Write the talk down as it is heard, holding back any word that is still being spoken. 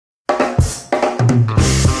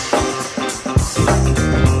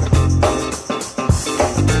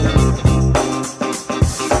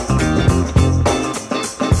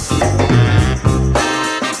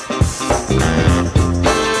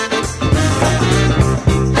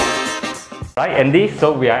Right, Andy?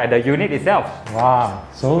 So we are at the unit itself. Wow,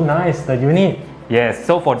 so nice, the unit. Yes,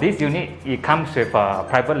 so for this unit, it comes with a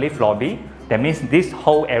private lift lobby. That means this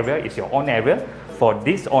whole area is your own area. For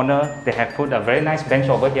this owner, they have put a very nice bench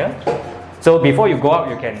over here. So before you go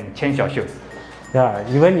out, you can change your shoes. Yeah,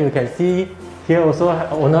 even you can see here also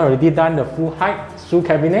owner already done the full height shoe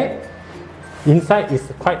cabinet. Inside is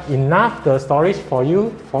quite enough the storage for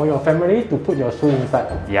you, for your family to put your shoe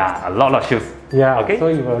inside. Yeah, a lot of shoes. Yeah, okay. So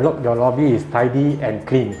you will look, your lobby is tidy and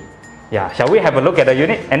clean. Yeah, shall we have a look at the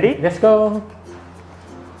unit, Andy? Let's go.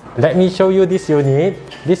 Let me show you this unit.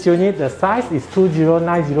 This unit, the size is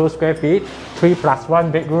 2090 square feet,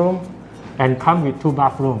 3+1 bedroom, and come with 2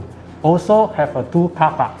 bathrooms. Also have a 2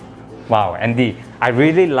 car park. Wow, Andy, I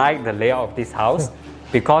really like the layout of this house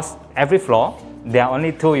because every floor, there are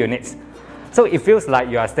only 2 units. So it feels like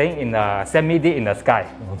you are staying in a semi-D in the sky.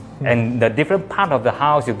 And the different part of the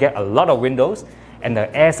house, you get a lot of windows and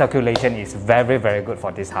the air circulation is very, very good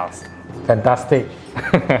for this house. Fantastic.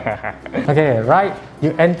 Okay, right.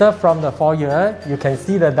 You enter from the foyer, you can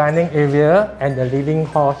see the dining area and the living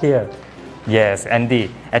hall here. Yes,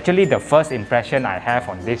 Andy. Actually, the first impression I have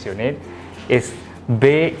on this unit is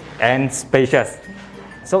big and spacious.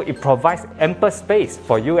 So it provides ample space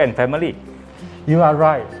for you and family. You are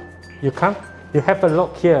right. You have a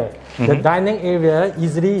look here. The dining area,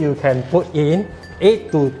 easily you can put in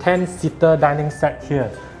 8 to 10 seater dining set here.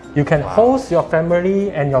 You can host your family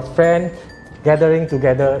and your friend gathering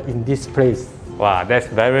together in this place. Wow, that's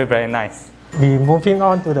very, very nice. We moving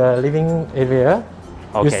on to the living area.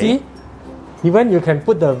 Okay. You see, even you can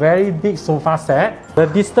put the very big sofa set. The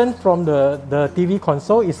distance from the TV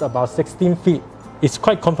console is about 16 feet. It's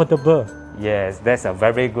quite comfortable. Yes, that's a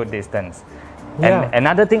very good distance. Yeah. And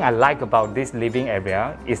another thing I like about this living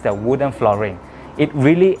area is the wooden flooring. It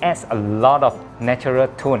really adds a lot of natural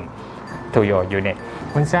tone to your unit.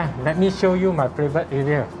 Let me show you my favorite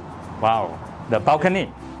area. Wow, the balcony.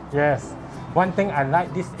 Yes. One thing I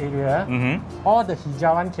like this area, all the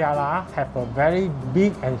Hijauan Kiara have a very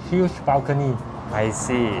big and huge balcony. I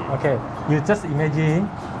see. Okay, you just imagine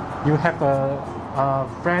you have a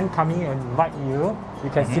friend coming and invite you. You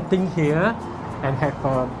can sitting here and have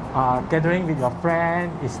a gathering with your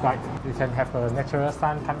friend. It's like you can have a natural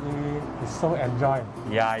sun come in. It's so enjoyable.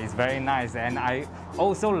 Yeah, it's very nice. And I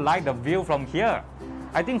also like the view from here.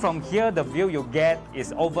 I think from here, the view you get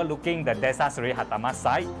is overlooking the Desa Seri Hatama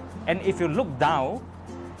site. And if you look down,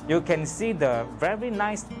 you can see the very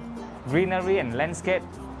nice greenery and landscape,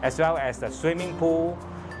 as well as the swimming pool.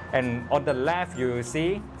 And on the left, you will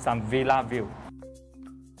see some villa view.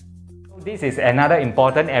 This is another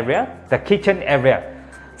important area, the kitchen area.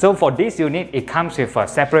 So for this unit, it comes with a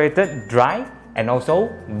separated dry and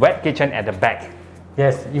also wet kitchen at the back.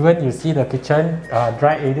 Yes, even you see the kitchen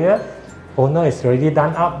dry area, owner is already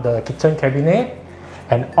done up the kitchen cabinet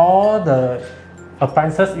and all the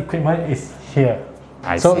appliances equipment is here.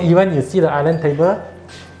 I so see. Even you see the island table,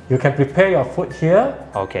 you can prepare your food here.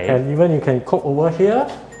 Okay. And even you can cook over here.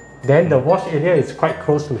 Then the wash area is quite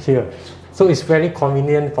close to here. So it's very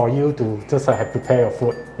convenient for you to just prepare your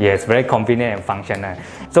food. Yes, very convenient and functional.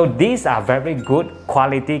 So these are very good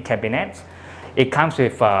quality cabinets. It comes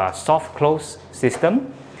with a soft close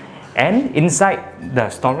system. And inside the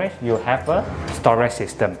storage, you have a storage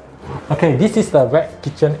system. Okay, this is the wet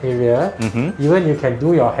kitchen area. Even you can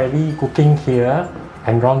do your heavy cooking here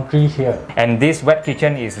and laundry here. And this wet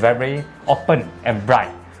kitchen is very open and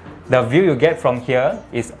bright. The view you get from here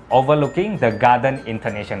is overlooking the Garden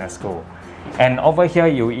International School. And over here,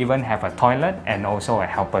 you even have a toilet and also a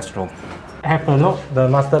helper's room. Have a look the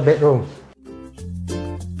master bedroom.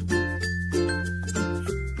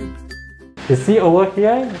 You see over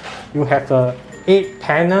here, you have a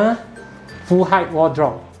 8-panel full height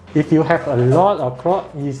wardrobe. If you have a lot of clothes,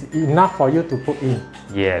 it's enough for you to put in.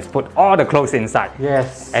 Yes, put all the clothes inside.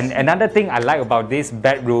 Yes. And another thing I like about this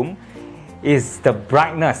bedroom is the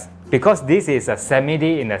brightness. Because this is a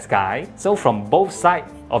semi-D in the sky, so from both sides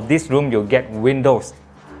of this room you get windows.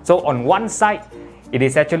 So on one side, it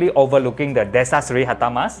is actually overlooking the Desa Seri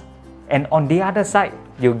Hatamas, and on the other side,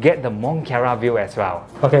 you get the Mont Kiara view as well.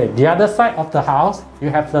 Okay, the other side of the house, you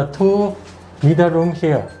have the 2 middle room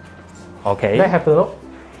here. Okay. Let's have a look.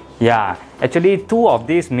 Yeah, actually 2 of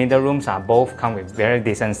these middle rooms are both come with very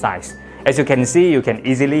decent size. As you can see, you can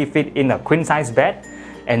easily fit in a queen size bed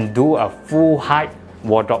and do a full height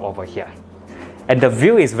wardrobe over here. And the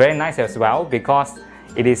view is very nice as well because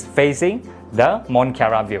it is facing the Mont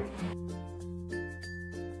Kiara view.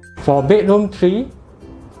 For bedroom 3,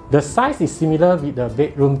 the size is similar with the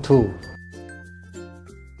bedroom 2.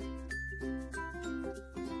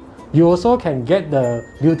 You also can get the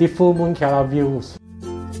beautiful Mont Kiara views.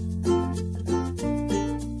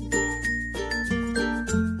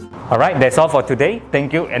 Alright, that's all for today.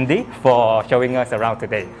 Thank you, Andy, for showing us around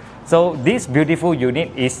today. So this beautiful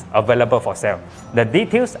unit is available for sale. The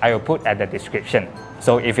details I will put at the description.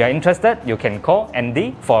 So if you're interested, you can call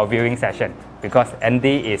Andy for a viewing session because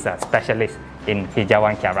Andy is a specialist in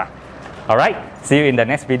Hijauan Kiara. Alright, see you in the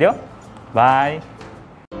next video. Bye.